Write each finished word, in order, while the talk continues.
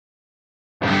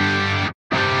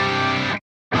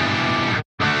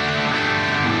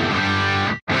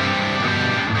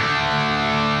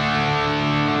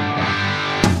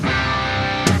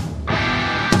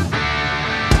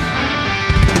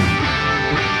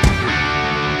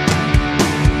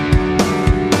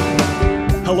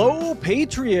Hello,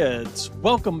 Patriots!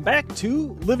 Welcome back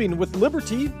to Living with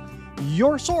Liberty,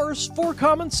 your source for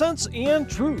common sense and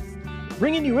truth.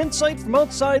 Bringing you insight from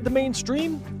outside the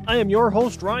mainstream, I am your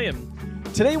host, Ryan.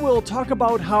 Today we'll talk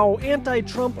about how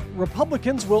anti-Trump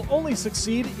Republicans will only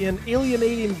succeed in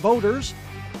alienating voters.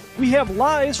 We have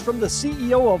lies from the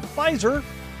CEO of Pfizer,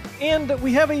 and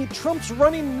we have a Trump's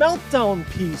running meltdown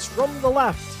piece from the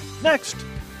left. Next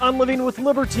on Living with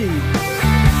Liberty.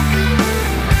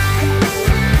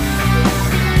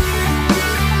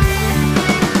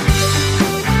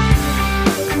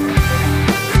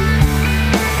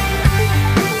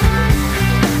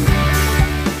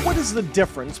 The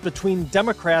difference between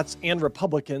Democrats and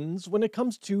Republicans when it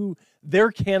comes to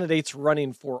their candidates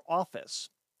running for office.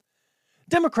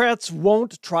 Democrats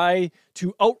won't try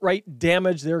to outright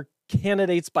damage their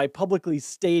candidates by publicly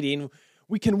stating,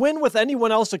 "We can win with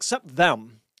anyone else except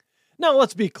them." Now,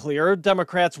 let's be clear,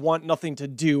 Democrats want nothing to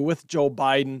do with Joe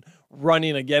Biden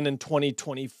running again in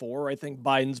 2024. I think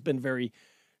Biden's been very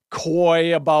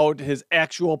coy about his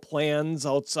actual plans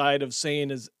outside of saying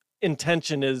his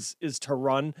intention is to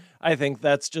run. I think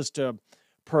that's just to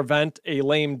prevent a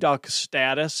lame duck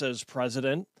status as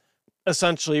president.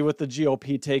 Essentially, with the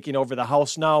GOP taking over the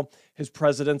House now, his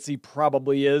presidency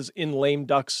probably is in lame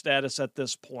duck status at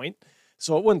this point.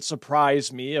 So it wouldn't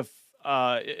surprise me if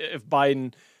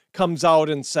Biden comes out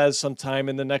and says sometime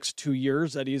in the next 2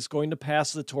 years that he's going to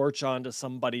pass the torch on to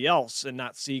somebody else and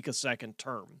not seek a second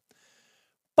term.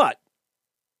 But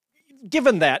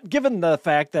given the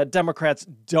fact that Democrats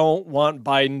don't want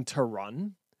Biden to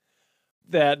run,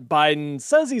 that Biden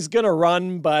says he's going to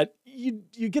run, but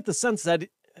you get the sense that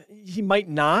he might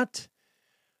not.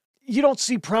 You don't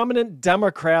see prominent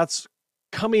Democrats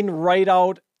coming right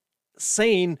out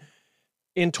saying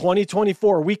in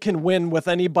 2024, we can win with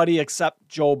anybody except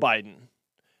Joe Biden.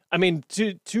 I mean,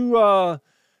 to a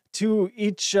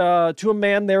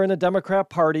man there in the Democrat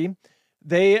Party,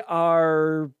 they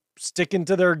are sticking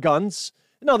to their guns.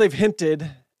 Now, they've hinted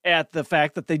at the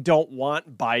fact that they don't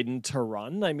want Biden to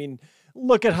run. I mean,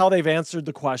 look at how they've answered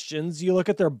the questions. You look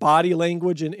at their body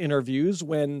language in interviews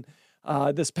when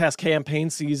this past campaign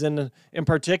season in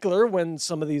particular, when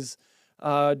some of these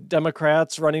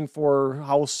Democrats running for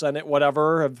House, Senate,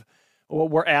 whatever,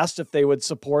 were asked if they would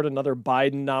support another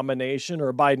Biden nomination or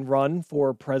a Biden run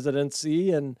for presidency,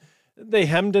 and they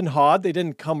hemmed and hawed. They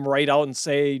didn't come right out and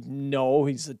say, no,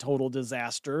 he's a total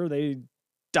disaster. They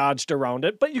dodged around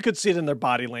it, but you could see it in their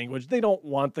body language. They don't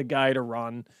want the guy to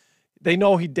run. They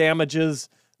know he damages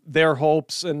their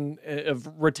hopes of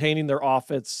retaining their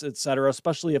office, et cetera,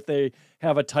 especially if they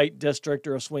have a tight district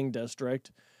or a swing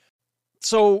district.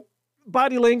 So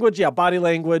body language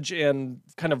and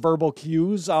kind of verbal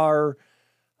cues are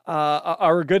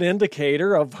a good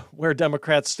indicator of where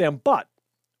Democrats stand, but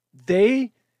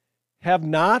they have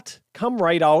not come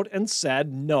right out and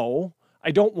said, no, I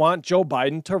don't want Joe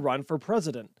Biden to run for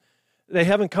president. They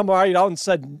haven't come right out and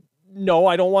said, no,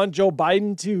 I don't want Joe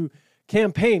Biden to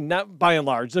campaign. Not by and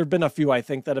large. There have been a few, I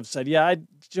think, that have said, yeah,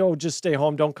 Joe, just stay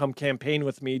home. Don't come campaign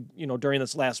with me, during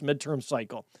this last midterm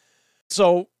cycle.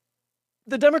 So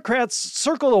the Democrats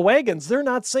circle the wagons. They're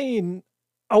not saying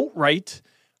outright,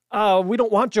 we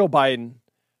don't want Joe Biden.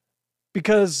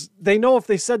 Because they know if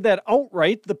they said that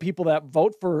outright, the people that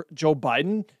vote for Joe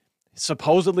Biden,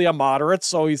 supposedly a moderate,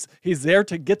 so he's there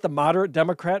to get the moderate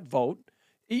Democrat vote,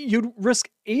 you'd risk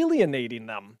alienating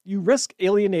them. You risk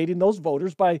alienating those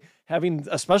voters by having,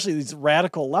 especially these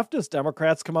radical leftist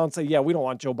Democrats, come out and say, yeah, we don't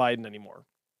want Joe Biden anymore.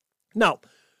 Now,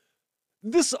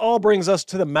 this all brings us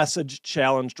to the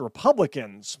message-challenged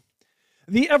Republicans.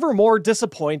 The ever more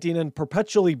disappointing and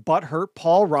perpetually butthurt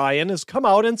Paul Ryan has come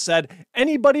out and said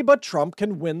anybody but Trump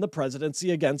can win the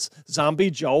presidency against Zombie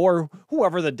Joe or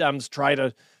whoever the Dems try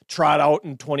to trot out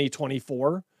in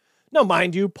 2024. Now,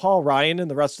 mind you, Paul Ryan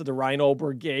and the rest of the Rhino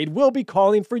Brigade will be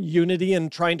calling for unity and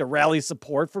trying to rally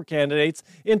support for candidates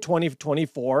in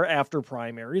 2024 after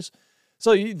primaries.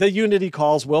 So the unity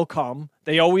calls will come.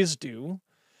 They always do.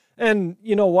 And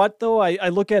you know what, though? I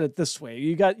look at it this way.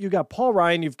 You got Paul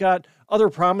Ryan. You've got other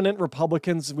prominent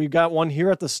Republicans. We've got one here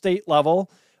at the state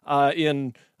level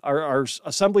in our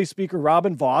Assembly Speaker,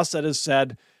 Robin Vos, that has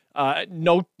said,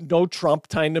 no Trump,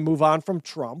 time to move on from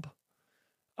Trump.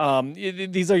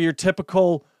 These are your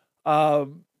typical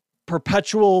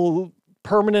perpetual,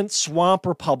 permanent swamp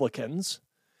Republicans.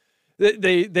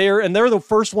 They're the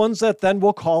first ones that then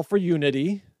will call for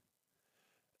unity.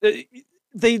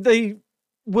 They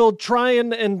will try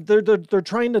and they're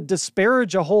trying to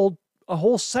disparage a whole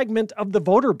segment of the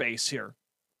voter base here.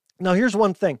 Now, here's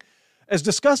one thing. As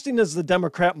disgusting as the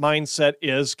Democrat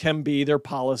mindset can be, their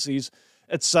policies,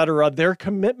 etc., their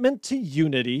commitment to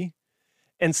unity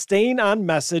And staying on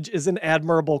message is an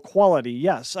admirable quality.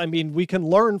 Yes, I mean, we can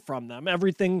learn from them.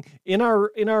 Everything in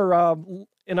our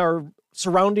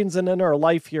surroundings and in our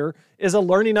life here is a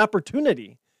learning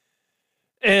opportunity.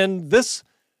 And this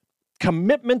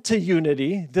commitment to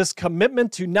unity, this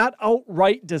commitment to not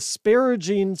outright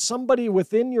disparaging somebody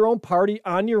within your own party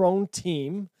on your own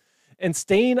team, and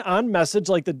staying on message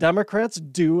like the Democrats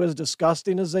do, as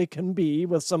disgusting as they can be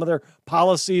with some of their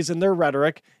policies and their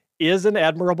rhetoric, is an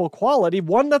admirable quality,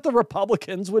 one that the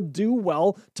Republicans would do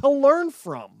well to learn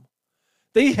from.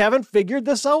 They haven't figured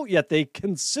this out yet. They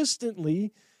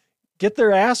consistently get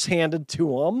their ass handed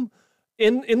to them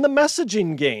in the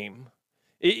messaging game.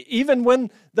 Even when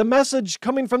the message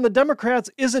coming from the Democrats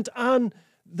isn't on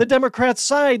the Democrats'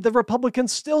 side, the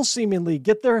Republicans still seemingly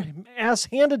get their ass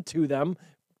handed to them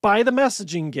by the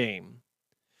messaging game.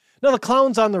 Now, the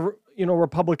clowns on the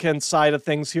Republican side of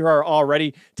things here are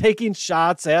already taking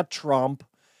shots at Trump.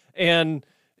 And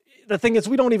the thing is,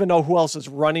 we don't even know who else is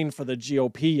running for the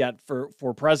GOP yet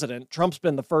for president. Trump's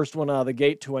been the first one out of the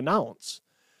gate to announce.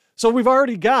 So we've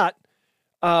already got,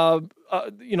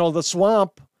 the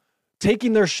swamp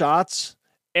taking their shots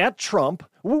at Trump.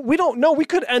 We don't know. We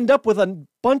could end up with a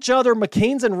bunch of other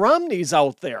McCains and Romneys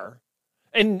out there.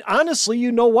 And honestly,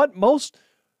 you know what? Most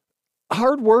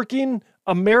hardworking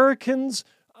Americans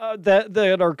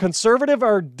that are conservative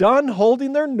are done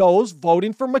holding their nose,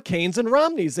 voting for McCains and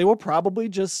Romneys. They will probably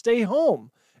just stay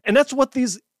home. And that's what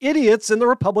these idiots in the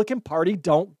Republican Party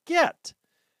don't get.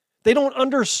 They don't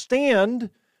understand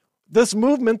this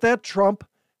movement that Trump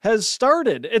has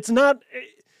started. It's not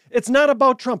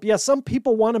about Trump. Yes, some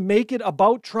people want to make it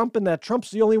about Trump and that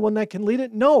Trump's the only one that can lead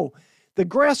it. No, the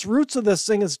grassroots of this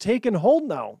thing has taken hold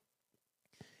now.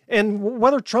 And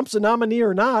whether Trump's a nominee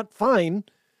or not, fine.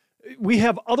 We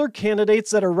have other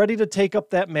candidates that are ready to take up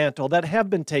that mantle, that have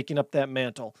been taking up that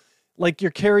mantle, like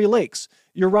your Kari Lakes,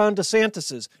 your Ron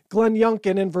DeSantis's, Glenn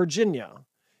Youngkin in Virginia.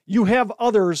 You have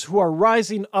others who are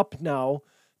rising up now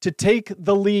to take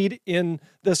the lead in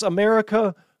this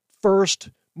America First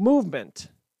movement.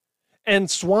 And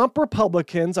swamp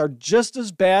Republicans are just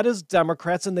as bad as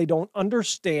Democrats, and they don't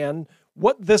understand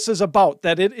what this is about,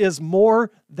 that it is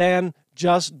more than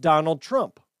just Donald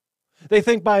Trump. They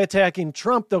think by attacking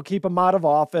Trump, they'll keep him out of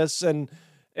office and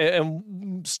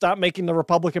stop making the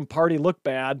Republican Party look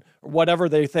bad, or whatever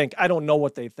they think. I don't know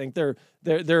what they think.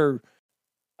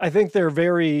 I think they're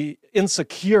very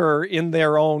insecure in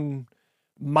their own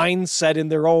mindset, in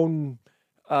their own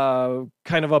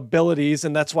kind of abilities,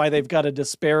 and that's why they've got to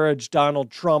disparage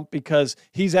Donald Trump, because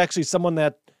he's actually someone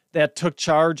that took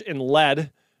charge and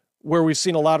led, where we've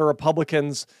seen a lot of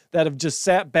Republicans that have just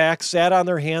sat back, sat on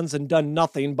their hands, and done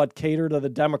nothing but cater to the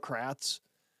Democrats.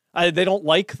 They don't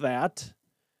like that.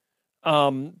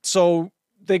 So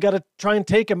they got to try and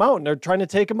take him out, and they're trying to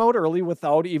take him out early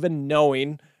without even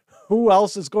knowing who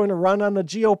else is going to run on the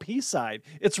GOP side.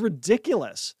 It's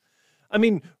ridiculous. I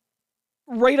mean,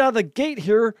 right out of the gate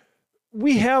here,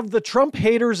 we have the Trump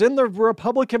haters in the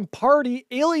Republican Party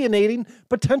alienating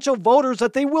potential voters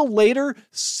that they will later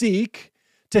seek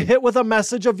to hit with a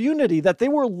message of unity, that they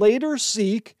will later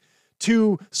seek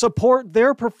to support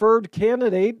their preferred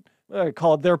candidate.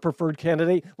 Call it their preferred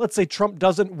candidate. Let's say Trump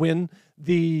doesn't win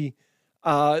the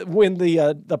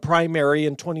primary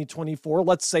in 2024.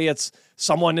 Let's say it's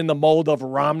someone in the mold of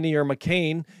Romney or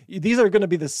McCain. These are going to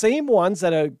be the same ones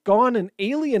that have gone and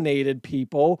alienated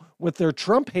people with their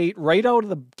Trump hate right out of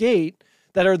the gate,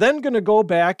 that are then going to go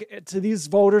back to these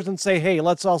voters and say, hey,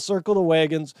 let's all circle the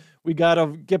wagons. We got to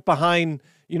get behind,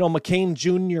 McCain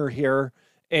Jr. here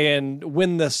and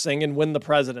win this thing and win the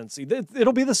presidency.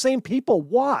 It'll be the same people.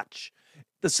 Watch.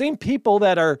 The same people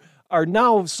that are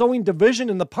now sowing division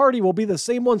in the party will be the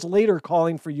same ones later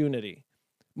calling for unity.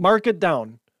 Mark it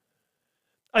down.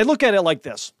 I look at it like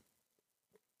this.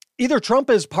 Either Trump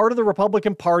is part of the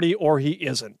Republican Party or he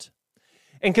isn't.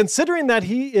 And considering that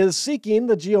he is seeking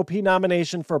the GOP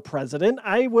nomination for president,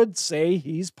 I would say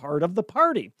he's part of the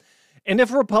party. And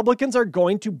if Republicans are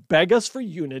going to beg us for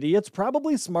unity, it's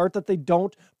probably smart that they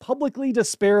don't publicly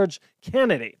disparage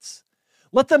candidates.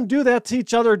 Let them do that to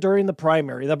each other during the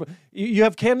primary. You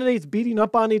have candidates beating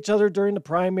up on each other during the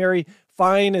primary.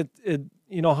 Fine.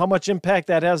 How much impact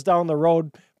that has down the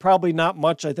road? Probably not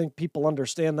much. I think people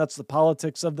understand that's the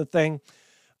politics of the thing,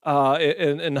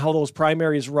 and how those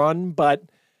primaries run. But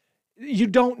you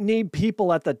don't need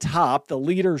people at the top, the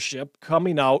leadership,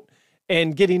 coming out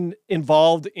and getting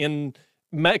involved in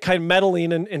kind of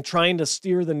meddling and trying to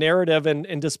steer the narrative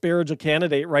and disparage a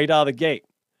candidate right out of the gate.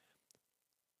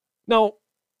 Now,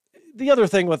 the other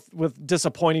thing with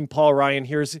disappointing Paul Ryan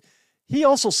here is he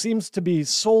also seems to be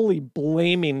solely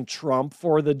blaming Trump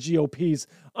for the GOP's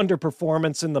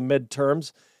underperformance in the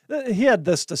midterms. He had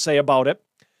this to say about it.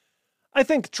 I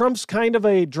think Trump's kind of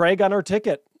a drag on our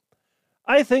ticket.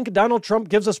 I think Donald Trump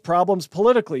gives us problems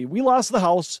politically. We lost the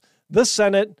House, the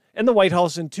Senate, and the White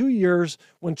House in 2 years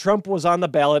when Trump was on the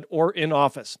ballot or in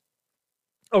office.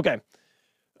 Okay,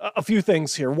 a few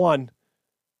things here. One,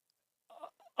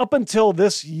 up until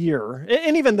this year,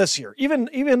 and even this year, even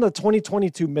the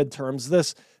 2022 midterms,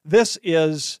 this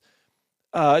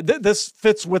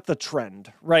fits with the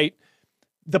trend, right?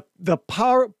 The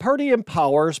party in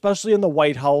power, especially in the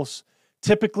White House,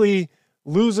 typically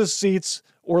loses seats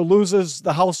or loses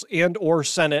the House and or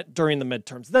Senate during the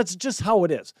midterms. That's just how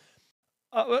it is.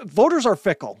 Voters are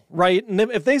fickle, right? And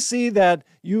if they see that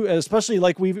you, especially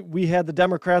like we had the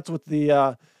Democrats with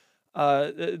the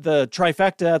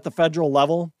trifecta at the federal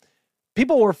level,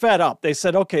 people were fed up. They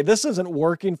said, okay, this isn't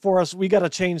working for us. We got to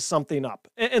change something up.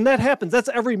 And that happens. That's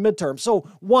every midterm. So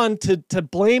one, to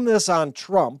blame this on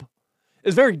Trump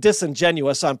is very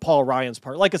disingenuous on Paul Ryan's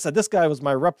part. Like I said, this guy was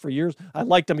my rep for years. I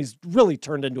liked him. He's really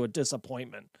turned into a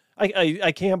disappointment.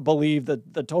 I can't believe the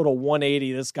total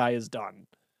 180 this guy has done.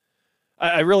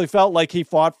 I really felt like he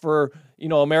fought for,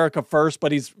 America first,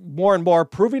 but he's more and more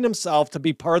proving himself to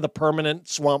be part of the permanent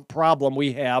swamp problem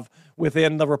we have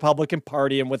within the Republican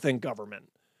Party and within government.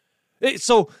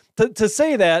 So to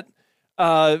say that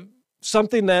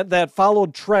something that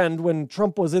followed trend when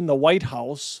Trump was in the White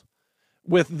House,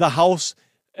 with the House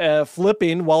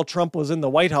flipping while Trump was in the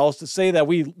White House, to say that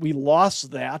we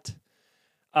lost that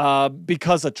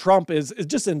because of Trump is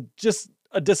just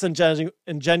a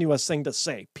disingenuous thing to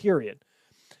say, period.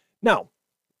 Now,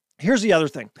 here's the other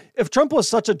thing. If Trump was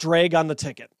such a drag on the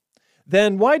ticket,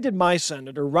 then why did my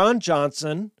senator, Ron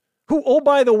Johnson, who, oh,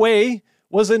 by the way,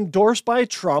 was endorsed by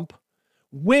Trump,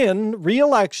 win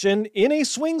re-election in a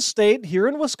swing state here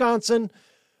in Wisconsin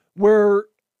where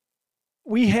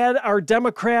we had our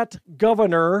Democrat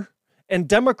governor and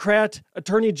Democrat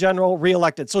attorney general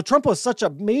reelected? So Trump was such a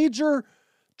major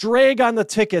drag on the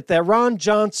ticket that Ron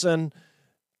Johnson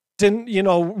didn't,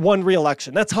 won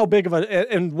re-election. That's how big of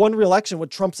and won re-election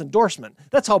with Trump's endorsement.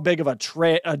 That's how big of a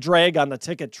drag on the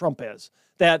ticket Trump is.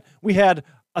 That we had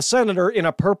a senator in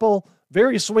a purple,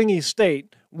 very swingy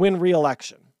state win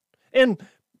re-election. And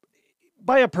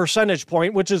by a percentage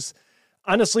point, which is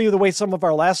honestly the way some of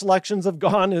our last elections have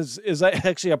gone, is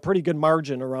actually a pretty good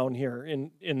margin around here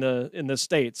in the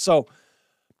state. So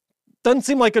doesn't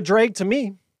seem like a drag to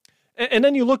me. And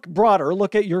then you look broader,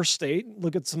 look at your state,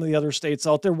 look at some of the other states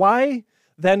out there. Why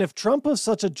then, if Trump was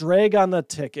such a drag on the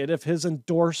ticket, if his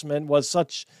endorsement was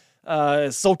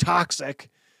so toxic,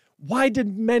 why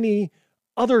did many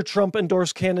other Trump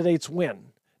endorsed candidates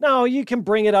win? Now you can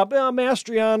bring it up,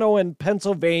 Mastriano in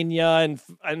Pennsylvania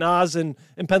and Oz in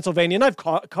Pennsylvania, and I've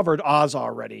covered Oz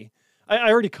already.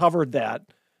 I already covered that.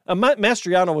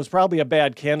 Mastriano was probably a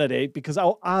bad candidate because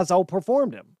Oz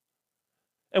outperformed him.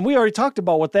 And we already talked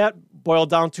about what that boiled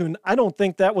down to, and I don't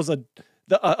think that was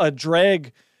a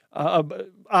drag.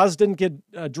 Oz didn't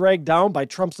get dragged down by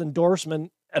Trump's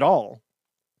endorsement at all.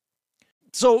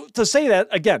 So to say that,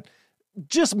 again,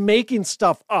 just making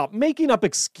stuff up, making up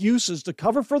excuses to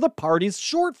cover for the party's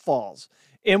shortfalls.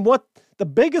 And what the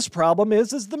biggest problem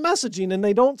is the messaging, and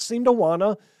they don't seem to want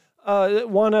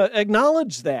to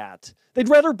acknowledge that. They'd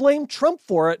rather blame Trump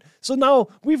for it. So now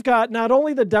we've got not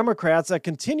only the Democrats that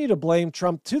continue to blame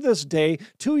Trump to this day,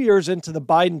 2 years into the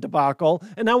Biden debacle,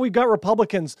 and now we've got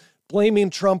Republicans blaming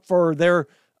Trump for their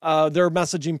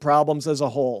messaging problems as a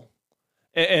whole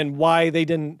and why they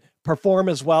didn't perform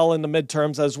as well in the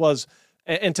midterms as was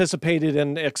anticipated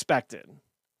and expected.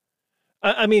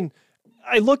 I mean,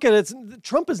 I look at it,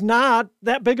 Trump is not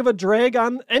that big of a drag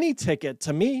on any ticket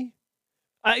to me.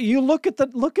 You look at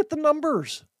the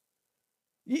numbers.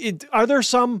 Are there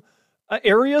some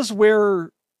areas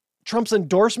where Trump's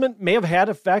endorsement may have had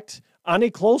effect on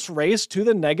a close race to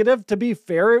the negative? To be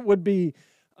fair, it would be,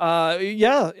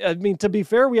 to be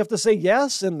fair, we have to say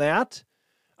yes in that.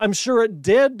 I'm sure it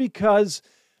did because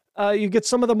you get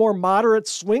some of the more moderate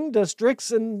swing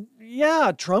districts, and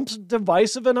Trump's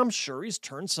divisive, and I'm sure he's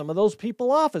turned some of those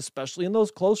people off, especially in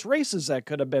those close races that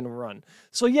could have been run.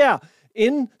 So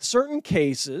in certain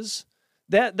cases,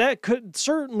 that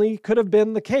could have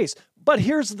been the case. But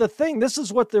here's the thing. This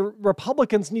is what the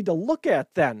Republicans need to look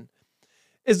at then,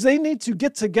 is they need to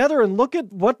get together and look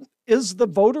at what is the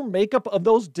voter makeup of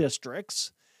those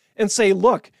districts and say,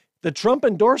 look, the Trump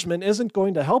endorsement isn't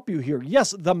going to help you here.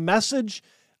 Yes, the message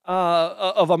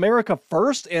of America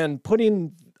first and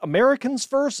putting Americans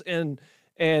first and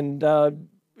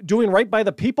doing right by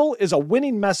the people is a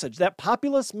winning message. That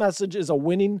populist message is a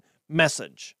winning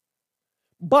message.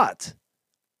 But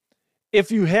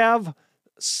if you have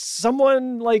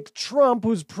someone like Trump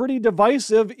who's pretty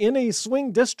divisive in a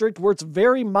swing district where it's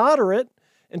very moderate,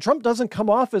 and Trump doesn't come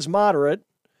off as moderate,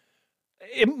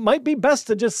 it might be best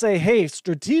to just say, hey,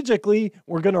 strategically,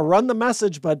 we're going to run the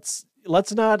message, but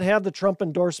let's not have the Trump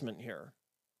endorsement here.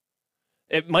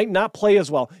 It might not play as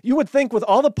well. You would think with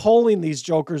all the polling these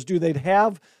jokers do, they'd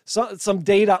have some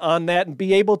data on that and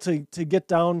be able to get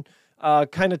down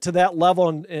kind of to that level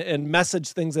and message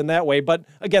things in that way. But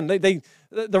again, the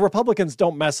Republicans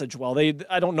don't message well.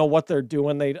 I don't know what they're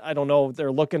doing. I don't know if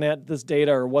they're looking at this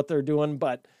data or what they're doing,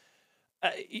 but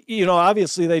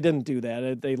obviously they didn't do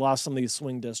that. They lost some of these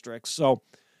swing districts. So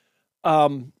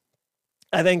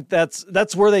I think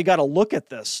that's where they got to look at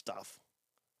this stuff.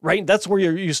 Right, that's where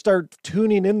you start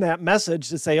tuning in that message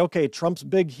to say, okay, Trump's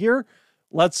big here.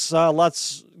 Let's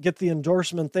get the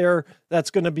endorsement there. That's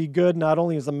going to be good. Not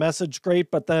only is the message great,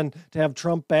 but then to have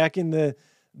Trump backing the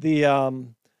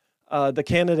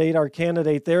candidate, our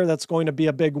candidate there, that's going to be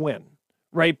a big win,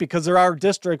 right? Because there are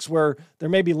districts where they're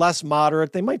maybe less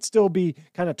moderate. They might still be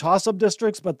kind of toss-up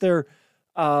districts, but they're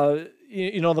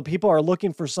the people are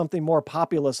looking for something more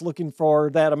populist, looking for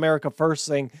that America First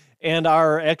thing, and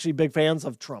are actually big fans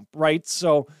of Trump, right?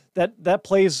 So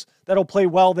that'll play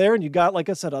well there. And you got, like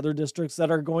I said, other districts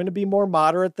that are going to be more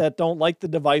moderate, that don't like the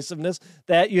divisiveness,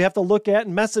 that you have to look at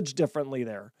and message differently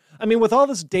there. I mean, with all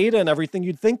this data and everything,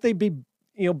 you'd think they'd be,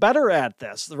 better at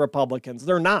this, the Republicans.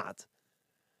 They're not.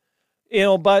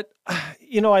 But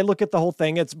I look at the whole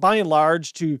thing. It's by and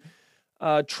large to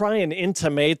try and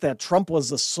intimate that Trump was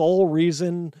the sole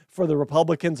reason for the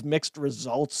Republicans' mixed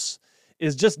results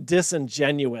is just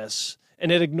disingenuous,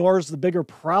 and it ignores the bigger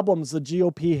problems the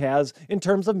GOP has in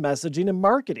terms of messaging and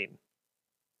marketing.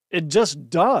 It just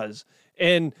does.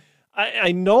 And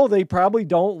I know they probably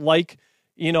don't like,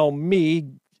 me,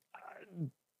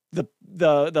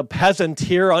 the peasant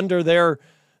here under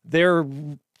their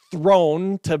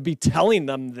throne, to be telling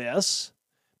them this,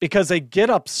 because they get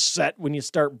upset when you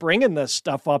start bringing this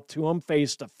stuff up to them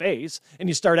face to face and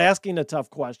you start asking the tough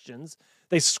questions.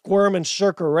 They squirm and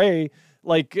shirk away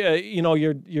like,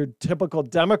 your typical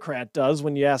Democrat does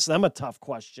when you ask them a tough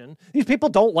question. These people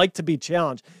don't like to be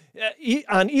challenged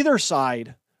on either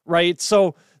side, right?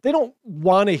 So they don't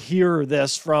want to hear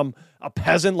this from a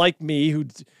peasant like me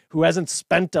who hasn't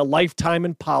spent a lifetime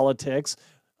in politics,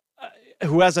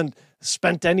 who hasn't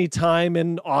spent any time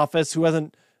in office, who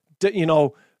hasn't,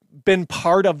 been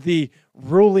part of the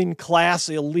ruling class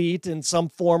elite in some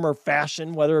form or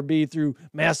fashion, whether it be through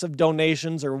massive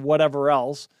donations or whatever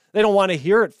else. They don't want to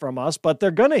hear it from us, but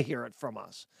they're going to hear it from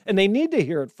us, and they need to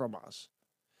hear it from us.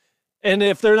 And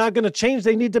if they're not going to change,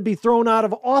 they need to be thrown out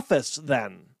of office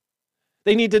then.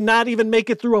 They need to not even make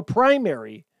it through a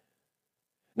primary.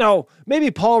 Now,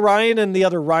 maybe Paul Ryan and the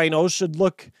other rhinos should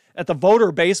look at the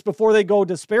voter base before they go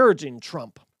disparaging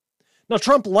Trump. Now,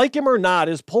 Trump, like him or not,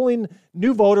 is pulling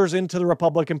new voters into the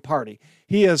Republican Party.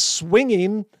 He is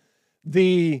swinging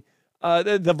the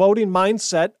voting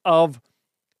mindset of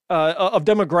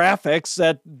demographics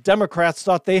that Democrats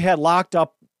thought they had locked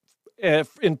up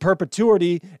in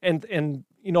perpetuity, and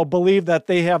believe that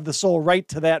they have the sole right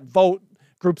to that vote.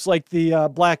 Groups like the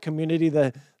Black community,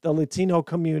 the Latino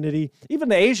community, even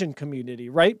the Asian community,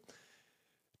 right?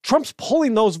 Trump's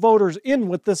pulling those voters in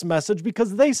with this message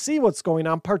because they see what's going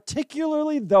on,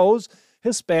 particularly those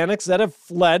Hispanics that have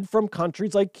fled from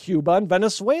countries like Cuba and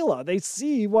Venezuela. They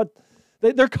see what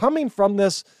they're coming from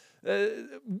this.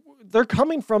 They're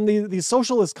coming from these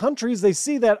socialist countries. They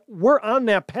see that we're on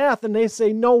that path, and they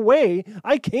say, no way.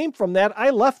 I came from that. I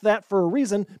left that for a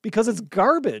reason, because it's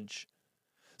garbage.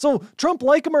 So Trump,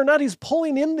 like him or not, he's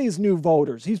pulling in these new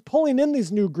voters. He's pulling in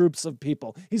these new groups of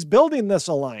people. He's building this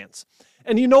alliance.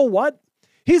 And you know what?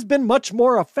 He's been much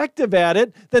more effective at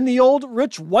it than the old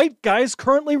rich white guys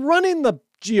currently running the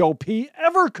GOP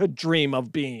ever could dream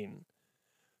of being.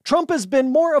 Trump has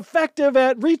been more effective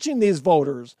at reaching these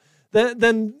voters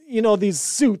than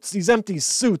these empty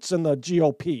suits in the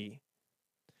GOP.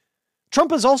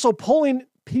 Trump is also pulling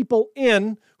people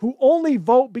in who only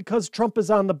vote because Trump is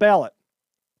on the ballot.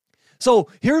 So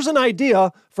here's an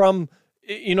idea from,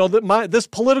 this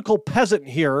political peasant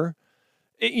here.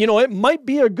 It might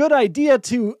be a good idea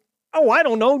to,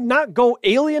 not go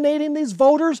alienating these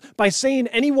voters by saying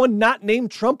anyone not named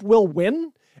Trump will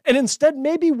win, and instead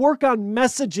maybe work on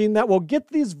messaging that will get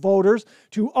these voters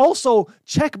to also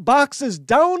check boxes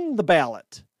down the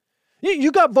ballot.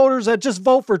 You got voters that just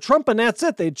vote for Trump and that's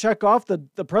it. They check off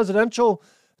the presidential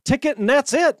ticket and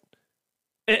that's it.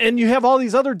 And you have all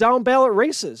these other down ballot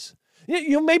races.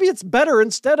 Maybe it's better,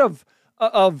 instead of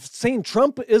saying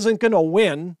Trump isn't going to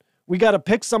win, We got to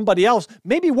pick somebody else.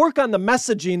 Maybe work on the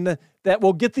messaging that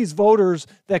will get these voters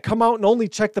that come out and only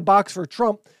check the box for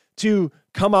Trump to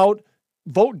come out,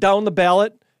 vote down the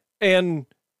ballot, and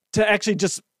to actually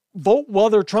just vote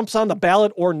whether Trump's on the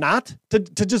ballot or not, to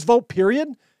just vote, period.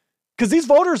 Because these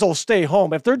voters will stay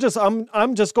home. If they're just,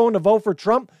 I'm just going to vote for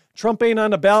Trump, Trump ain't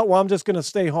on the ballot, well, I'm just going to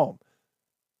stay home.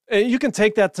 You can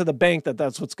take that to the bank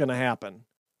that's what's going to happen.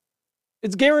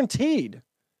 It's guaranteed.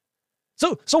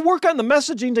 So work on the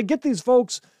messaging to get these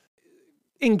folks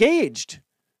engaged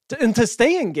and to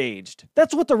stay engaged.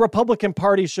 That's what the Republican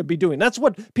Party should be doing. That's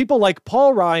what people like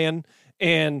Paul Ryan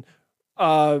and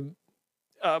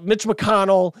Mitch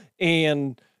McConnell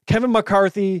and Kevin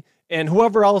McCarthy and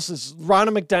whoever else is,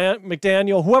 Ronna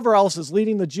McDaniel, whoever else is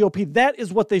leading the GOP, that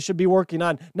is what they should be working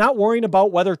on, not worrying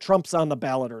about whether Trump's on the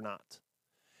ballot or not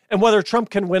and whether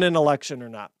Trump can win an election or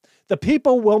not. The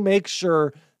people will make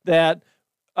sure that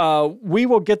we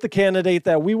will get the candidate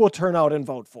that we will turn out and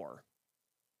vote for.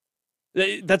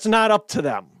 That's not up to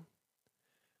them.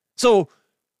 So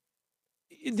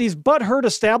these butthurt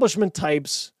establishment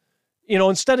types,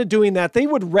 instead of doing that, they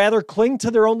would rather cling to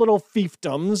their own little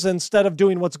fiefdoms instead of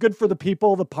doing what's good for the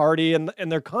people, the party, and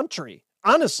their country,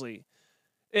 honestly.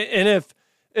 And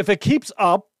if it keeps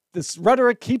up, this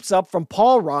rhetoric keeps up from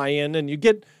Paul Ryan, and you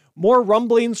get more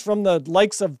rumblings from the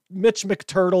likes of Mitch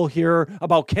McTurtle here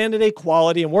about candidate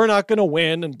quality and we're not going to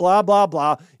win and blah, blah,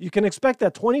 blah, you can expect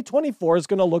that 2024 is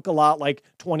going to look a lot like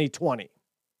 2020.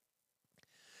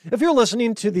 If you're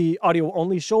listening to the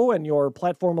audio-only show and your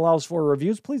platform allows for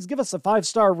reviews, please give us a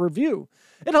 5-star review.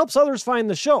 It helps others find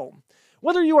the show.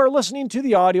 Whether you are listening to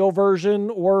the audio version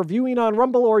or viewing on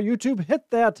Rumble or YouTube, hit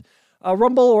that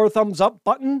Rumble or thumbs up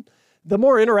button. The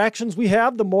more interactions we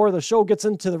have, the more the show gets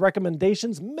into the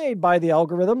recommendations made by the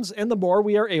algorithms, and the more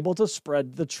we are able to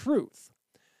spread the truth.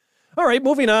 All right,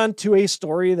 moving on to a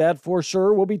story that for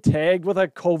sure will be tagged with a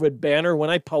COVID banner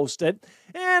when I post it,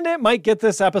 and it might get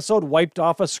this episode wiped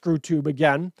off a screw tube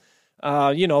again,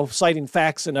 citing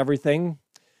facts and everything.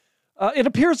 It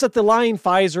appears that the lying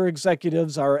Pfizer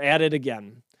executives are at it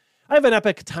again. I have an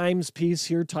Epoch Times piece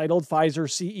here titled Pfizer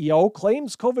CEO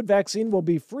Claims COVID Vaccine Will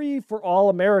Be Free for All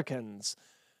Americans.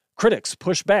 Critics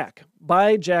Push Back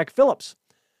by Jack Phillips.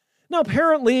 Now,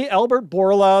 apparently, Albert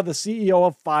Bourla, the CEO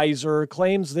of Pfizer,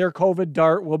 claims their COVID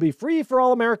dart will be free for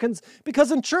all Americans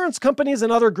because insurance companies and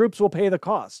other groups will pay the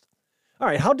cost. All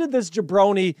right, how did this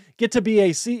jabroni get to be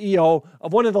a CEO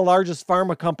of one of the largest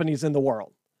pharma companies in the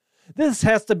world? This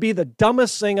has to be the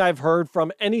dumbest thing I've heard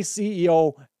from any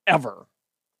CEO ever.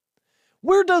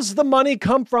 Where does the money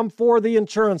come from for the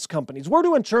insurance companies? Where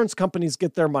do insurance companies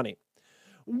get their money?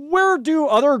 Where do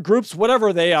other groups,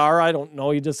 whatever they are, I don't know,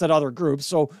 you just said other groups,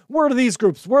 so where do these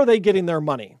groups, where are they getting their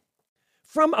money?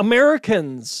 From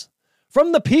Americans,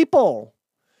 from the people.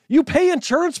 You pay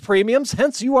insurance premiums,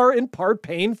 hence you are in part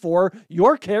paying for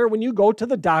your care when you go to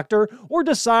the doctor or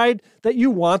decide that you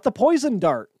want the poison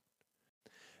dart.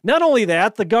 Not only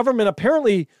that, the government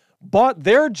apparently bought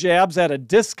their jabs at a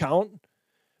discount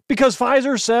because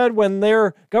Pfizer said when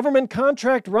their government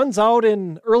contract runs out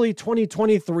in early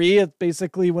 2023, it's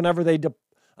basically whenever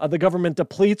the government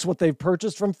depletes what they've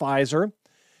purchased from Pfizer,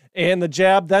 and the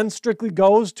jab then strictly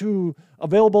goes to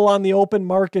available on the open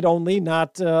market only,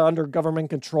 not under government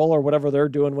control or whatever they're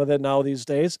doing with it now these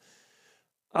days.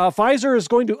 Pfizer is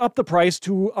going to up the price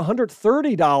to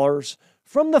 $130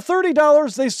 from the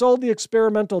 $30 they sold the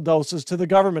experimental doses to the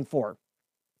government for.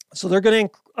 So they're going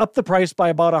to up the price by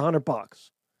about $100.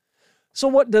 So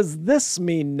what does this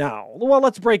mean now? Well,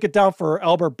 let's break it down for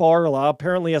Albert Bourla,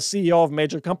 apparently a CEO of a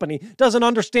major company, doesn't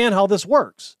understand how this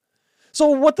works. So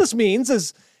what this means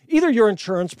is either your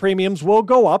insurance premiums will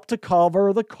go up to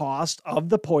cover the cost of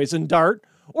the poison dart,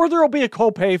 or there will be a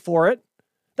copay for it.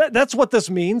 That's what this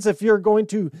means. If you're going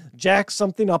to jack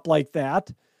something up like that,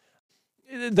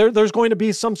 there's going to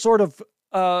be some sort of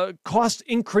cost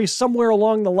increase somewhere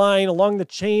along the line, along the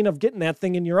chain of getting that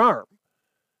thing in your arm.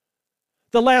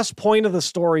 The last point of the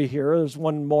story here, there's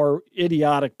one more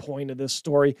idiotic point of this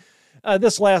story.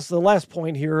 The last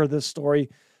point here of this story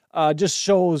just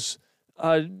shows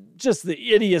just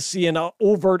the idiocy and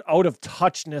overt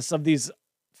out-of-touchness of these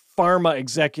pharma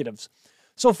executives.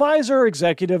 So Pfizer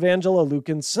executive Angela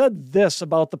Lukin said this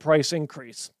about the price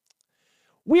increase.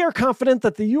 We are confident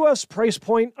that the U.S. price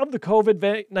point of the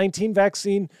COVID-19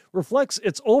 vaccine reflects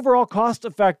its overall cost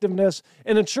effectiveness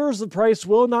and ensures the price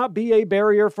will not be a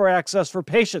barrier for access for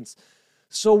patients.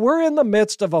 So we're in the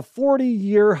midst of a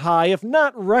 40-year high, if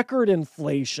not record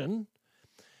inflation.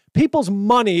 People's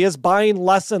money is buying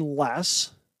less and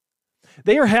less.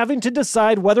 They are having to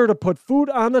decide whether to put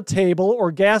food on the table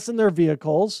or gas in their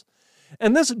vehicles.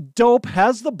 And this dope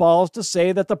has the balls to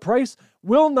say that the price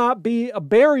will not be a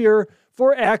barrier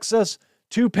for access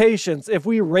to patients if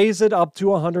we raise it up to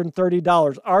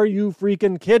 $130. Are you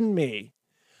freaking kidding me?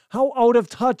 How out of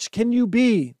touch can you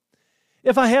be?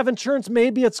 If I have insurance,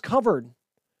 maybe it's covered.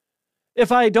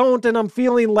 If I don't and I'm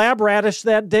feeling lab radish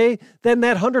that day, then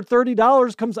that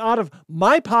 $130 comes out of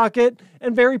my pocket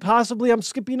and very possibly I'm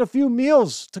skipping a few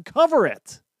meals to cover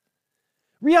it.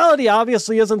 Reality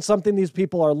obviously isn't something these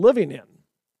people are living in.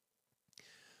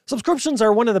 Subscriptions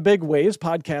are one of the big ways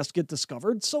podcasts get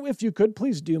discovered, so if you could,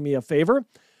 please do me a favor.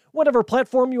 Whatever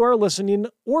platform you are listening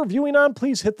or viewing on,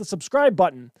 please hit the subscribe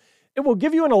button. It will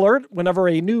give you an alert whenever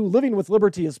a new Living with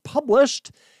Liberty is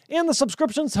published, and the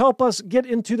subscriptions help us get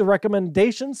into the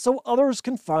recommendations so others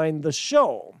can find the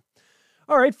show.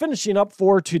 All right, finishing up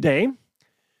for today.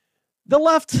 The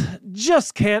left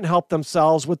just can't help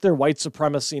themselves with their white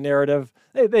supremacy narrative.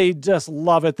 They just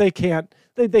love it. They can't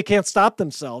stop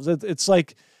themselves. It's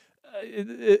like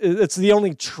it's the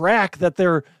only track that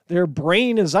their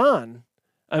brain is on.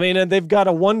 I mean, and they've got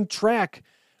a one-track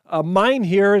mind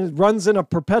here, and it runs in a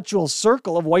perpetual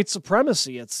circle of white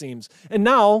supremacy, it seems. And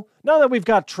now that we've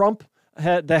got Trump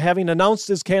having announced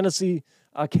his candidacy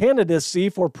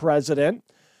for president,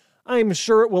 I'm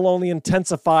sure it will only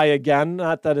intensify again.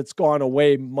 Not that it's gone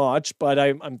away much, but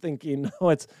I'm thinking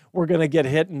we're going to get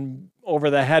hit over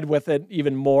the head with it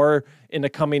even more in the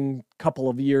coming couple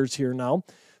of years here now.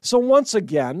 So once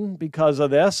again, because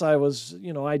of this, I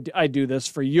do this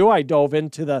for you. I dove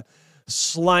into the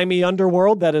slimy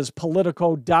underworld that is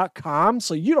Politico.com,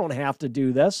 so you don't have to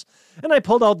do this. And I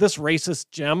pulled out this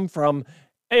racist gem from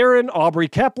Aaron Aubrey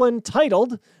Kaplan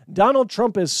titled, "Donald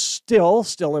Trump is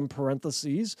still in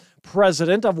parentheses,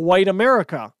 president of white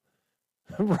America."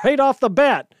 Right off the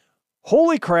bat.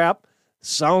 Holy crap,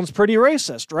 sounds pretty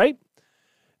racist, right?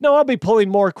 Now, I'll be pulling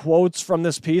more quotes from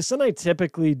this piece than I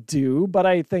typically do, but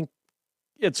I think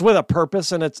it's with a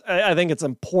purpose, and I think it's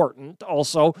important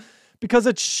also because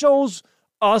it shows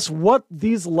us what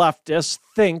these leftists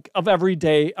think of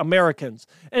everyday Americans.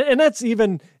 And it's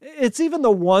even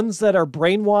the ones that are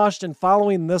brainwashed and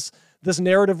following this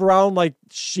narrative around like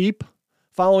sheep,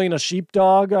 following a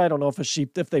sheepdog. I don't know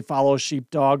if they follow a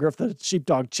sheepdog or if the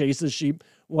sheepdog chases sheep,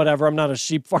 whatever. I'm not a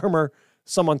sheep farmer.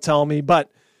 Someone tell me.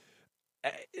 But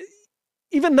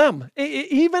even them,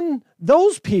 even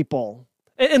those people.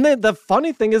 And then the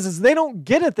funny thing is they don't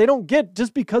get it. They don't get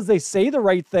just because they say the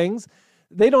right things.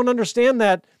 They don't understand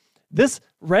that this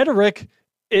rhetoric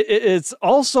is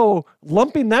also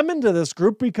lumping them into this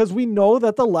group because we know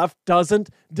that the left doesn't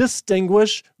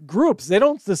distinguish groups. They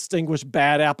don't distinguish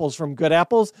bad apples from good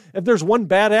apples. If there's one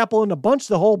bad apple in a bunch,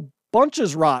 the whole bunch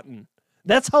is rotten.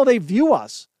 That's how they view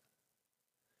us.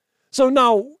 So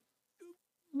now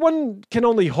one can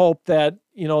only hope that,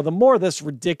 the more this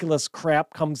ridiculous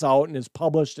crap comes out and is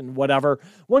published and whatever,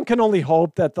 one can only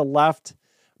hope that the left,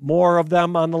 more of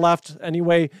them on the left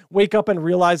anyway, wake up and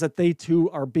realize that they too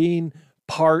are being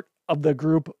part of the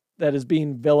group that is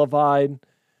being vilified,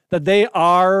 that they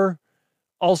are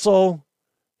also,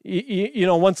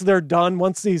 once they're done,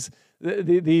 once these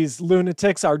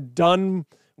lunatics are done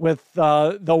with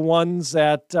the ones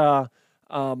that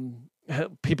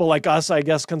people like us, I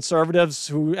guess, conservatives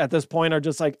who at this point are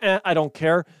just like, I don't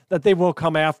care, that they will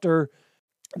come after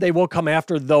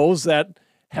those that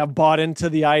have bought into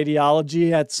the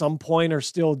ideology at some point or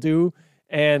still do,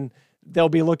 and they'll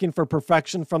be looking for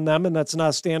perfection from them, and that's not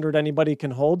a standard anybody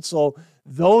can hold. So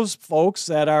those folks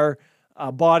that are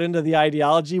bought into the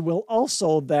ideology will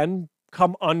also then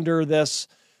come under this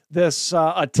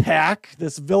attack,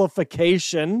 this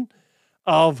vilification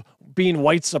of being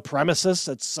white supremacists,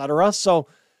 etc. So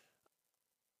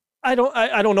I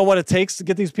don't know what it takes to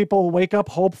get these people to wake up.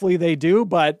 Hopefully they do,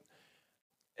 but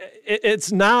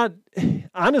it's not,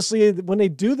 honestly, when they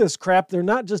do this crap, they're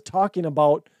not just talking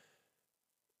about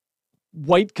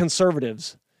white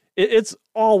conservatives. It's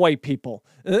all white people.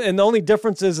 And the only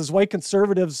difference is white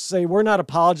conservatives say, we're not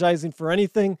apologizing for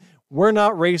anything. We're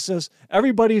not racist.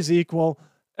 Everybody's equal,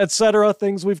 etc.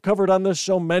 Things we've covered on this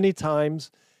show many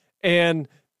times. And,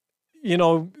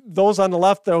 those on the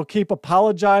left, they'll keep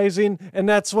apologizing. And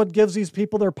that's what gives these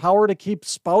people their power to keep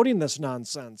spouting this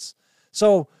nonsense.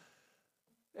 So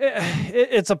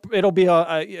it'll be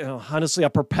honestly a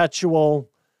perpetual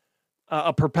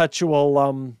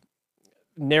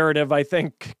narrative, I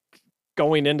think,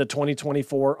 going into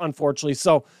 2024, unfortunately.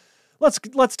 So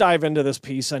let's dive into this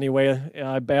piece anyway.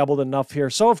 I babbled enough here.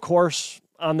 So of course,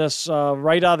 on this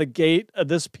right out of the gate of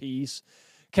this piece,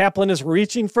 Kaplan is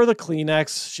reaching for the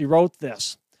Kleenex. She wrote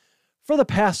this: "For the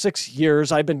past 6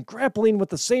 years, I've been grappling with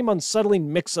the same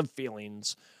unsettling mix of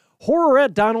feelings. horror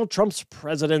at Donald Trump's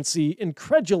presidency,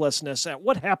 incredulousness at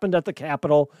what happened at the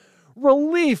Capitol,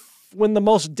 relief when the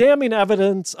most damning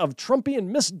evidence of Trumpian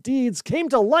misdeeds came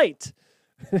to light.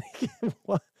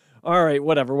 All right,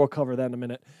 whatever. We'll cover that in a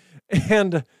minute.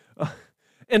 And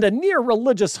a near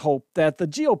religious hope that the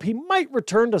GOP might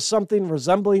return to something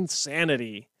resembling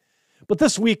sanity. But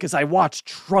this week, as I watched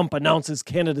Trump announce his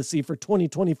candidacy for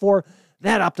 2024,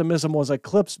 that optimism was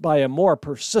eclipsed by a more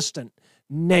persistent,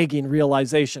 nagging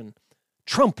realization.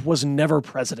 Trump was never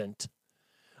president.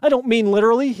 I don't mean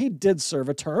literally. He did serve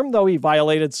a term, though he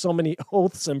violated so many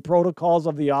oaths and protocols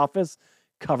of the office.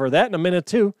 Cover that in a minute,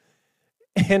 too.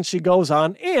 And she goes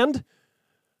on, and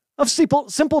of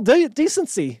simple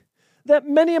decency that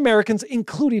many Americans,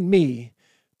 including me,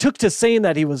 took to saying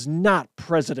that he was not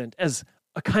president as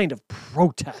a kind of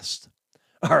protest.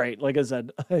 All right, like I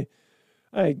said,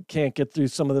 I can't get through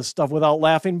some of this stuff without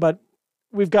laughing, but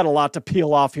we've got a lot to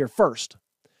peel off here first.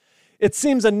 It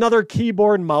seems another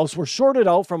keyboard and mouse were shorted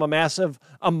out from a massive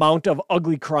amount of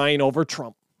ugly crying over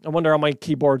Trump. I wonder how many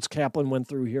keyboards Kaplan went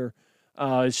through here.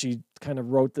 She kind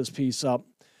of wrote this piece up.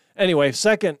 Anyway,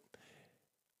 second,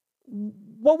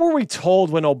 what were we told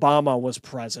when Obama was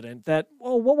president? That,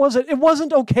 what was it? It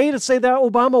wasn't okay to say that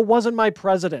Obama wasn't my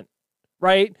president,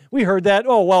 right? We heard that.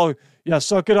 Oh, well, yeah,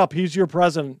 suck it up. He's your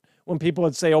president. When people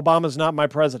would say, Obama's not my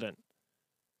president.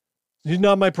 He's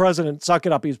not my president. Suck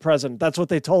it up. He's president. That's what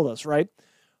they told us, right?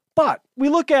 But we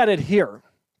look at it here.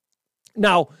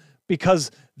 Now, because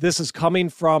this is coming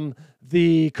from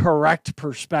the correct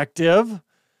perspective,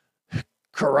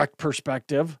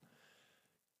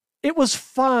 it was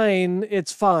fine.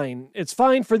 It's fine. It's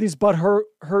fine for these butthurt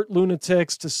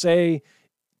lunatics to say,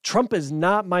 Trump is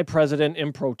not my president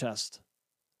in protest.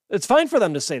 It's fine for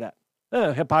them to say that.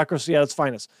 Hypocrisy at its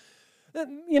finest.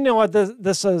 You know what?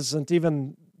 This isn't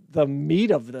even the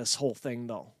meat of this whole thing,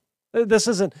 though. This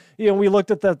isn't, we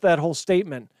looked at that whole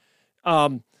statement.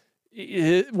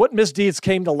 What misdeeds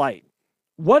came to light?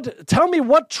 Tell me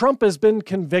what Trump has been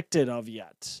convicted of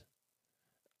yet.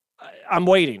 I'm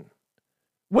waiting.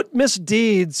 What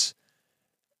misdeeds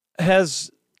has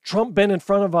Trump been in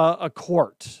front of a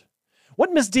court?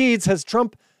 What misdeeds has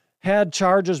Trump had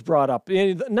charges brought up?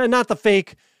 Not the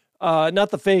fake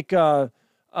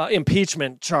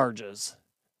impeachment charges.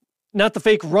 Not the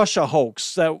fake Russia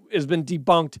hoax that has been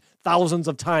debunked thousands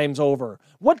of times over.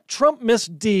 What Trump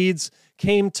misdeeds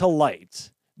came to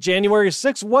light? January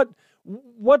 6th,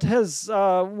 what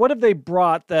have they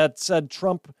brought that said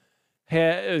Trump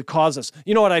caused this?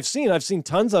 You know what I've seen? I've seen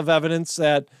tons of evidence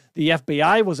that the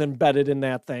FBI was embedded in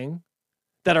that thing,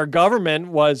 that our government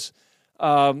was,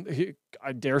 I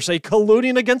dare say,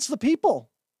 colluding against the people.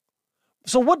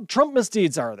 So what Trump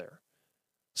misdeeds are there?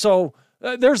 So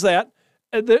there's that.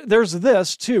 There's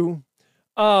this, too.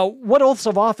 What oaths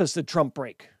of office did Trump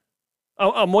break?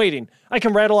 I'm waiting. I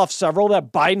can rattle off several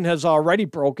that Biden has already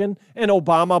broken and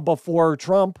Obama before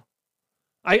Trump.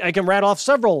 I can rattle off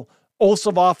several oaths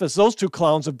of office those two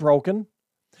clowns have broken.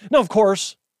 Now, of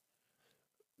course,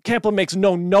 Kaplan makes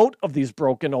no note of these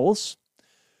broken oaths,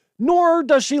 nor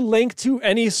does she link to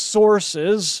any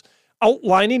sources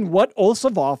outlining what oaths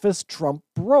of office Trump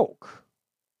broke.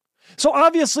 So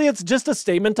obviously it's just a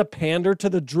statement to pander to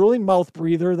the drooling mouth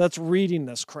breather that's reading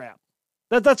this crap.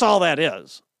 That's all that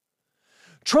is.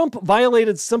 Trump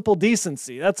violated simple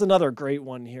decency. That's another great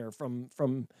one here from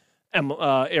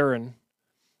Aaron.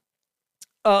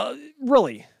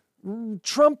 Really,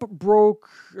 Trump broke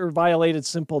or violated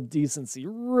simple decency.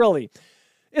 Really.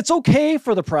 It's okay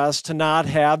for the press to not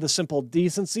have the simple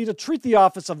decency to treat the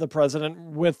office of the president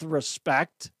with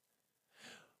respect,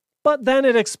 but then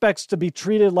it expects to be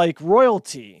treated like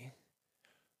royalty.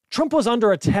 Trump was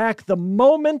under attack the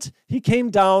moment he came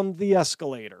down the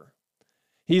escalator.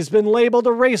 He's been labeled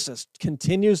a racist,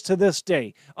 continues to this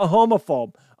day, a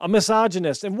homophobe, a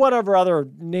misogynist, and whatever other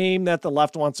name that the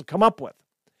left wants to come up with.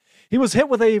 He was hit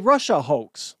with a Russia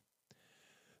hoax.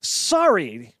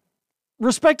 Sorry.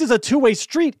 Respect is a two-way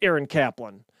street, Aaron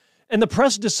Kaplan. And the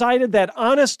press decided that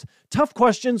honest, tough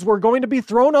questions were going to be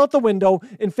thrown out the window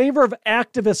in favor of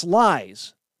activist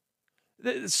lies.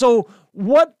 So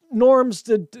what norms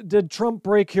did Trump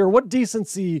break here? What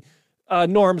decency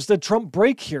norms did Trump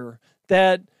break here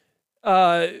that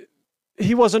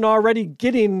he wasn't already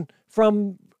getting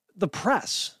from the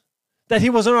press, that he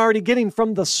wasn't already getting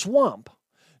from the swamp?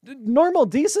 Normal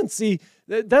decency,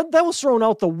 that was thrown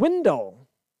out the window.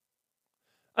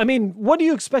 I mean, what do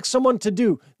you expect someone to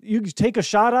do? You take a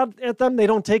shot at them, they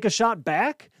don't take a shot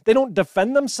back? They don't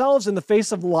defend themselves in the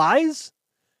face of lies?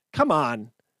 Come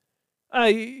on.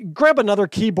 Grab another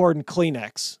keyboard and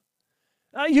Kleenex.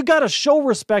 You got to show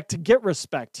respect to get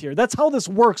respect here. That's how this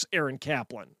works, Aaron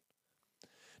Kaplan.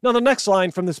 Now, the next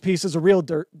line from this piece is a real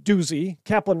doozy.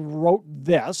 Kaplan wrote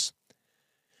this.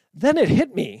 Then it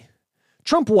hit me.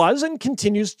 Trump was and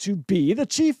continues to be the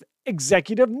chief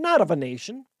executive not of a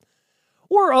nation,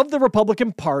 or of the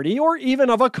Republican Party, or even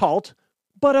of a cult,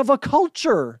 but of a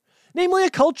culture, namely a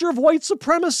culture of white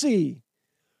supremacy.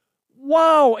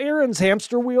 Wow, Aaron's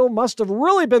hamster wheel must have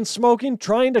really been smoking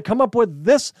trying to come up with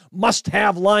this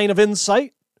must-have line of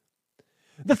insight.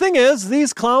 The thing is,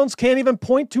 these clowns can't even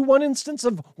point to one instance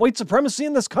of white supremacy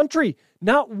in this country.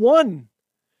 Not one.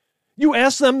 You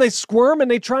ask them, they squirm and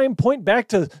they try and point back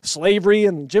to slavery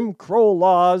and Jim Crow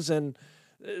laws and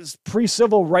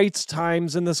pre-civil rights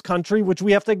times in this country, which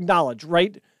we have to acknowledge,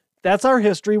 right? That's our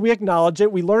history. We acknowledge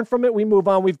it. We learn from it. We move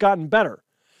on. We've gotten better.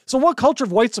 So what culture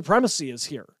of white supremacy is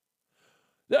here?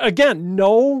 Again,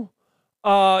 no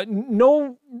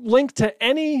link to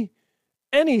any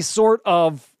sort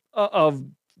of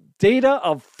data,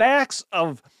 of facts,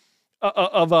 of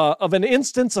an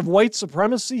instance of white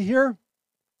supremacy here,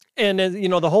 and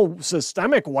the whole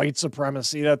systemic white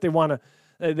supremacy that they want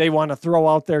to throw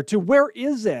out there too. Where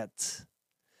is it?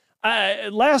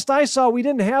 Last I saw, we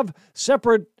didn't have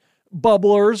separate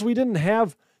bubblers. We didn't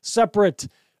have separate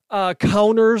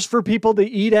counters for people to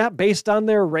eat at based on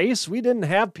their race. We didn't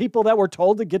have people that were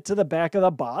told to get to the back of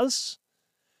the bus.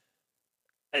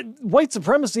 White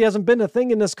supremacy hasn't been a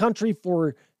thing in this country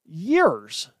for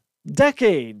years,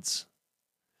 decades.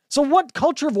 So what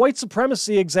culture of white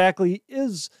supremacy exactly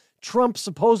is Trump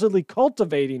supposedly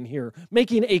cultivating here,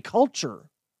 making a culture?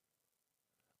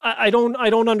 I don't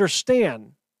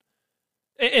understand.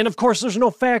 And of course, there's no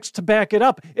facts to back it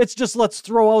up. It's just let's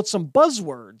throw out some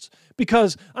buzzwords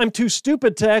because I'm too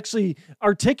stupid to actually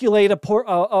articulate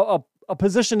a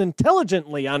position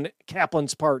intelligently on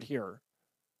Kaplan's part here.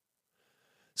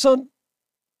 So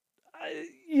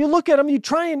you look at them,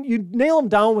 you nail them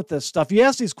down with this stuff. You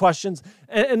ask these questions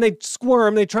and they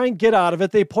squirm. They try and get out of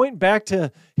it. They point back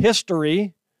to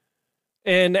history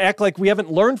and act like we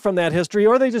haven't learned from that history,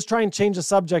 or they just try and change the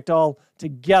subject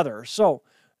altogether. So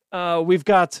we've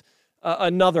got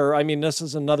this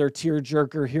is another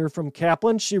tearjerker here from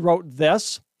Kaplan. She wrote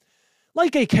this.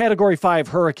 Like a Category 5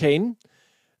 hurricane,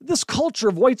 this culture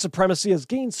of white supremacy has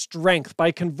gained strength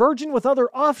by converging with other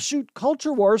offshoot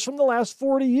culture wars from the last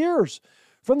 40 years.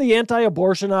 From the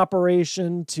anti-abortion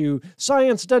operation to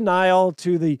science denial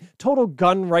to the total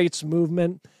gun rights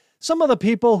movement, some of the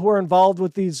people who are involved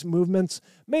with these movements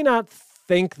may not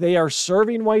think they are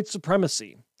serving white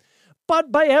supremacy.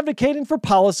 But by advocating for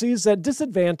policies that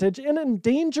disadvantage and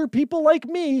endanger people like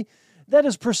me, that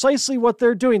is precisely what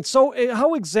they're doing. So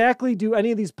how exactly do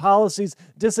any of these policies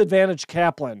disadvantage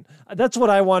Kaplan? That's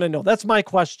what I want to know. That's my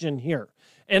question here.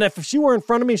 And if she were in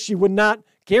front of me, she would not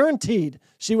be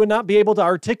able to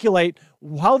articulate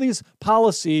how these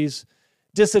policies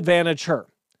disadvantage her.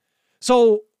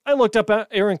 So I looked up at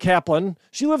Erin Kaplan.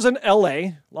 She lives in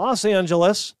LA, Los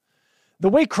Angeles. The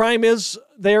way crime is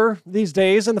there these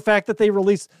days and the fact that they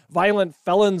release violent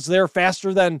felons there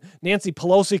faster than Nancy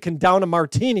Pelosi can down a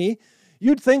martini,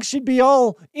 you'd think she'd be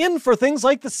all in for things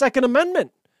like the Second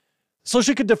Amendment so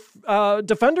she could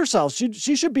defend herself.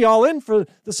 She should be all in for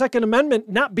the Second Amendment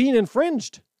not being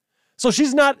infringed. So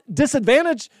she's not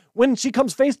disadvantaged when she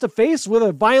comes face to face with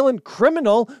a violent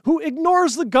criminal who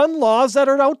ignores the gun laws that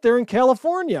are out there in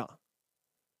California.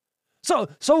 So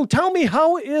tell me,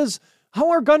 how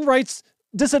are gun rights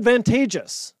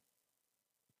disadvantageous?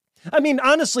 I mean,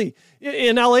 honestly,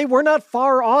 in LA, we're not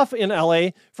far off in LA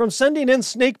from sending in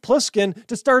Snake Plissken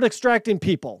to start extracting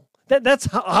people. That's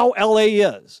how LA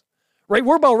is, right?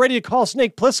 We're about ready to call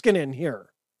Snake Plissken in here.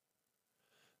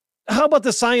 How about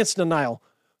the science denial?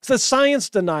 It's the science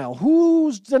denial.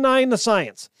 Who's denying the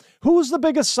science? Who's the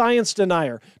biggest science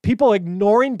denier? People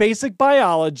ignoring basic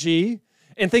biology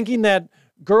and thinking that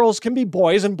girls can be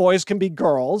boys and boys can be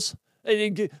girls.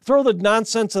 Throw the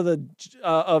nonsense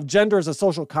of gender as a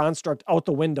social construct out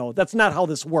the window. That's not how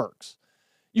this works.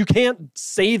 You can't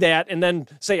say that and then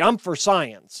say, I'm for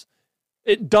science.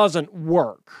 It doesn't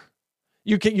work.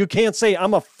 You can't say,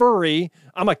 I'm a furry,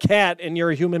 I'm a cat, and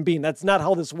you're a human being. That's not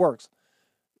how this works.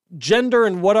 Gender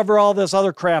and whatever all this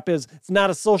other crap is, it's not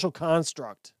a social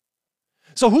construct.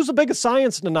 So who's the biggest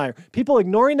science denier? People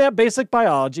ignoring that basic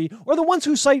biology, or the ones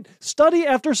who cite study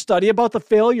after study about the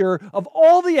failure of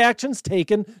all the actions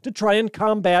taken to try and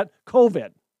combat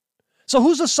COVID? So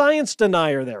who's a science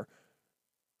denier there?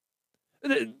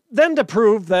 Then to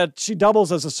prove that she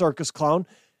doubles as a circus clown,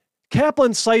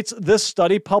 Kaplan cites this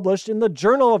study published in the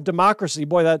Journal of Democracy.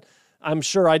 Boy, that I'm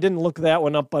sure I didn't look that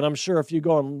one up, but I'm sure if you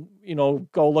go and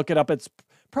go look it up, it's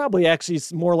probably actually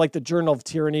more like the Journal of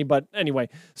Tyranny. But anyway,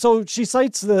 so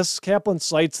Kaplan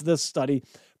cites this study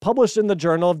published in the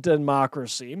Journal of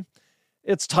Democracy.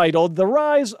 It's titled, "The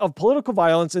Rise of Political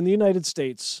Violence in the United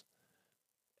States."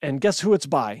 And guess who it's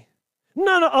by?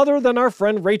 None other than our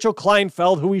friend Rachel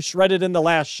Kleinfeld, who we shredded in the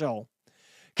last show.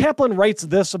 Kaplan writes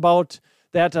this about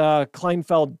that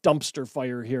Kleinfeld dumpster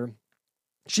fire here.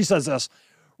 She says this,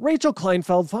 "Rachel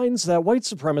Kleinfeld finds that white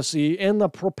supremacy and the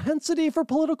propensity for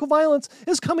political violence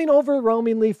is coming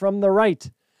overwhelmingly from the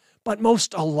right. But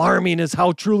most alarming is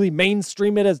how truly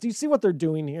mainstream it is." Do you see what they're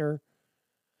doing here?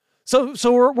 So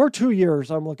we're 2 years.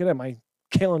 I'm looking at my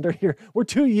calendar here. We're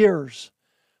 2 years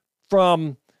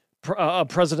from a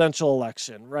presidential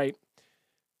election, right?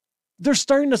 They're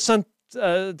starting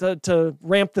to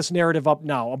ramp this narrative up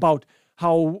now about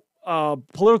how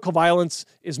political violence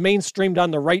is mainstreamed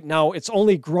on the right now. It's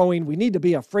only growing. We need to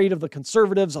be afraid of the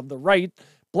conservatives, of the right,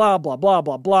 blah, blah, blah,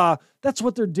 blah, blah. That's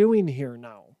what they're doing here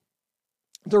now.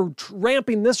 They're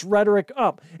ramping this rhetoric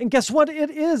up. And guess what it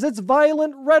is? It's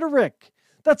violent rhetoric.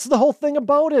 That's the whole thing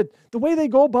about it. The way they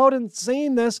go about in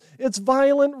saying this, it's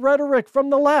violent rhetoric from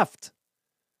the left.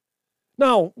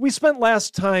 Now, we spent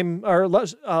time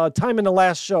in the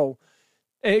last show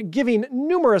giving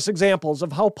numerous examples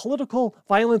of how political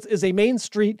violence is a Main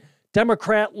Street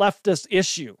Democrat leftist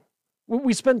issue.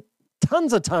 We spent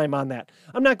tons of time on that.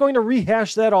 I'm not going to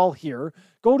rehash that all here.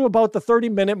 Go to about the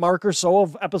 30-minute mark or so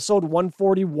of episode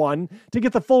 141 to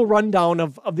get the full rundown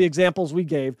of the examples we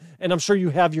gave, and I'm sure you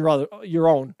have your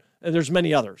own. There's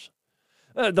many others.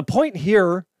 The point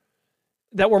here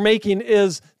that we're making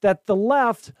is that the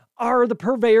left are the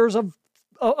purveyors of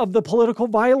the political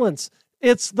violence.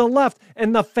 It's the left.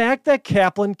 And the fact that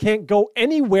Kaplan can't go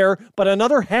anywhere but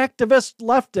another hacktivist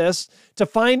leftist to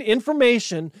find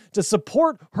information to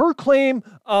support her claim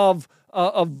of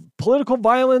political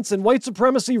violence and white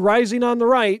supremacy rising on the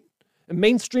right and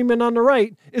mainstreaming on the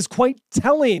right is quite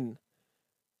telling.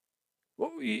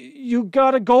 You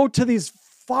got to go to these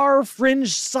far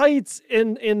fringe sites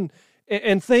and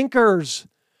thinkers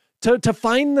to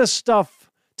find this stuff,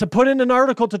 to put in an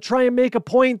article to try and make a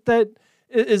point that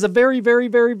is a very, very,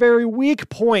 very, very weak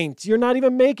point. You're not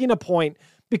even making a point,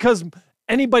 because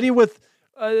anybody with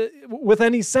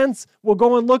any sense will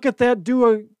go and look at that, do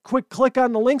a quick click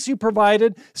on the links you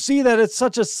provided, see that it's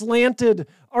such a slanted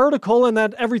article and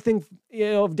that everything,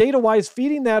 data-wise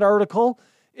feeding that article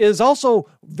is also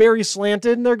very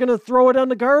slanted, and they're going to throw it on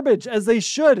the garbage, as they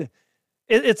should.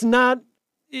 It's not,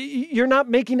 you're not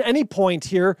making any point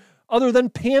here other than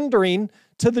pandering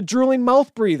to the drooling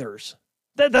mouth breathers.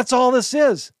 That's all this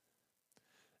is.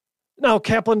 Now,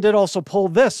 Kaplan did also pull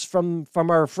this from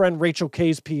our friend Rachel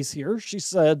Kay's piece here. She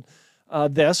said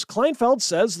this, "Kleinfeld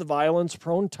says the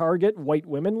violence-prone target white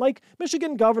women like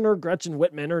Michigan Governor Gretchen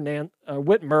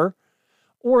Whitmer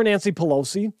or Nancy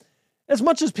Pelosi, as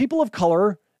much as people of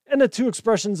color, and the two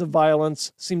expressions of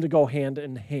violence seem to go hand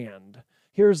in hand."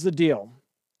 Here's the deal.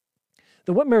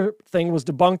 The Whitmer thing was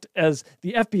debunked as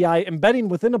the FBI embedding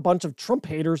within a bunch of Trump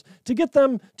haters to get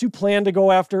them to plan to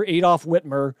go after Adolf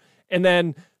Whitmer and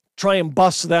then try and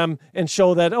bust them and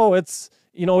show that, it's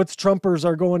Trumpers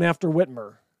are going after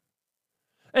Whitmer.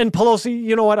 And Pelosi,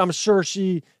 you know what? I'm sure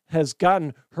she has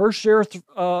gotten her share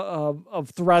of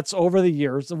threats over the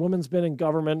years. The woman's been in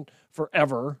government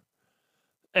forever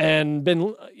and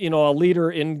been, a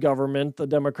leader in government, the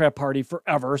Democrat Party,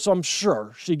 forever. So I'm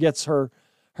sure she gets her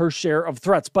share of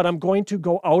threats. But I'm going to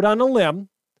go out on a limb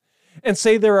and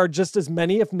say there are just as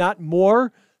many, if not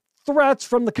more, threats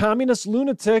from the communist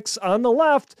lunatics on the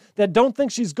left that don't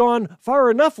think she's gone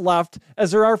far enough left as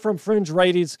there are from fringe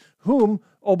righties whom,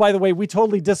 by the way, we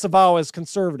totally disavow as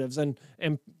conservatives and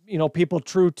people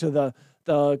true to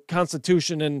the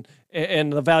Constitution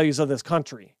and the values of this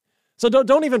country. So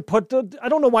don't even I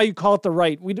don't know why you call it the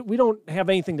right. We don't have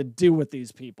anything to do with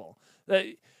these people.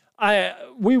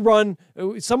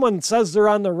 Someone says they're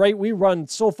on the right, we run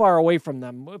so far away from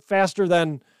them, faster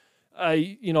than,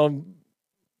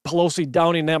 Pelosi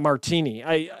downing that martini.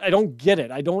 I don't get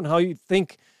it. I don't know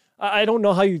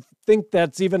how you think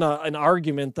that's even an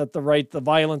argument that the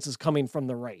violence is coming from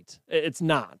the right. It's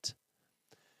not.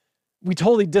 We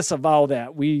totally disavow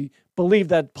that. We believe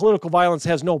that political violence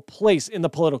has no place in the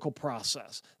political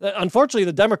process. Unfortunately,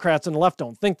 the Democrats and the left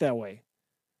don't think that way.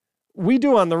 We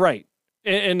do on the right.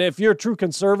 And if you're a true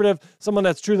conservative, someone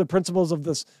that's true to the principles of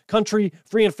this country,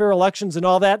 free and fair elections and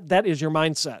all that, that is your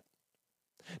mindset.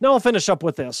 Now I'll finish up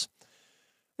with this.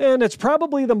 And it's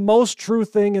probably the most true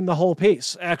thing in the whole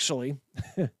piece, actually.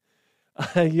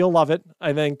 You'll love it,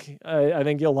 I think. I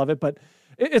think you'll love it. But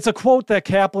it's a quote that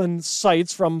Kaplan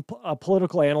cites from a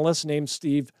political analyst named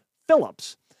Steve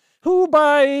Phillips, who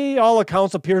by all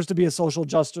accounts appears to be a social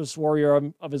justice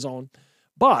warrior of his own.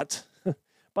 But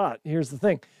here's the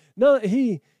thing. No,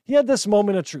 he he had this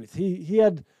moment of truth. He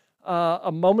had a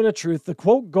moment of truth. The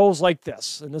quote goes like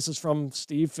this, and this is from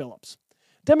Steve Phillips.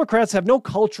 Democrats have no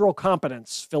cultural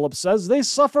competence, Phillips says. They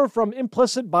suffer from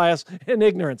implicit bias and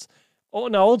ignorance. Oh,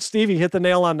 now old Stevie hit the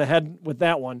nail on the head with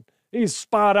that one. He's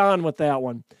spot on with that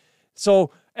one.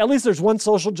 So at least there's one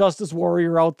social justice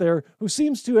warrior out there who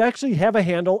seems to actually have a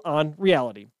handle on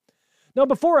reality. Now,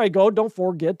 before I go, don't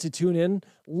forget to tune in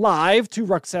live to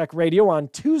Rucksack Radio on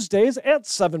Tuesdays at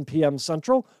 7 p.m.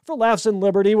 Central for Laughs and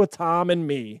Liberty with Tom and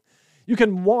me. You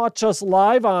can watch us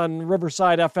live on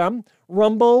Riverside FM,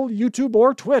 Rumble, YouTube,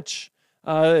 or Twitch.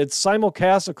 It's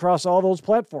simulcast across all those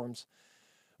platforms.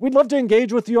 We'd love to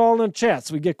engage with you all in the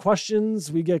chats. We get questions,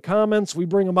 we get comments, we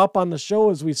bring them up on the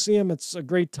show as we see them. It's a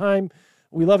great time.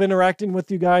 We love interacting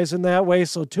with you guys in that way.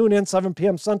 So tune in 7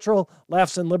 p.m. Central,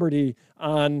 Laughs and Liberty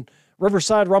on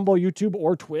Riverside, Rumble, YouTube,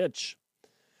 or Twitch.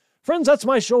 Friends, that's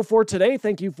my show for today.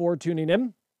 Thank you for tuning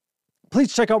in.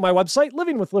 Please check out my website,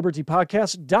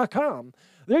 livingwithlibertypodcast.com.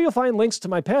 There you'll find links to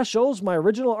my past shows, my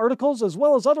original articles, as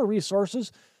well as other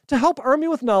resources to help arm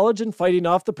you with knowledge in fighting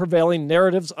off the prevailing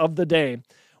narratives of the day.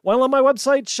 While on my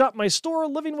website, shop my store,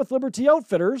 Living with Liberty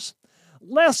Outfitters.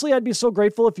 Lastly, I'd be so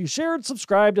grateful if you shared,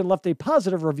 subscribed, and left a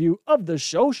positive review of the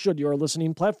show, should your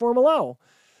listening platform allow.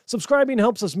 Subscribing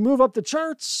helps us move up the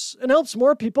charts and helps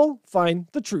more people find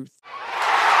the truth.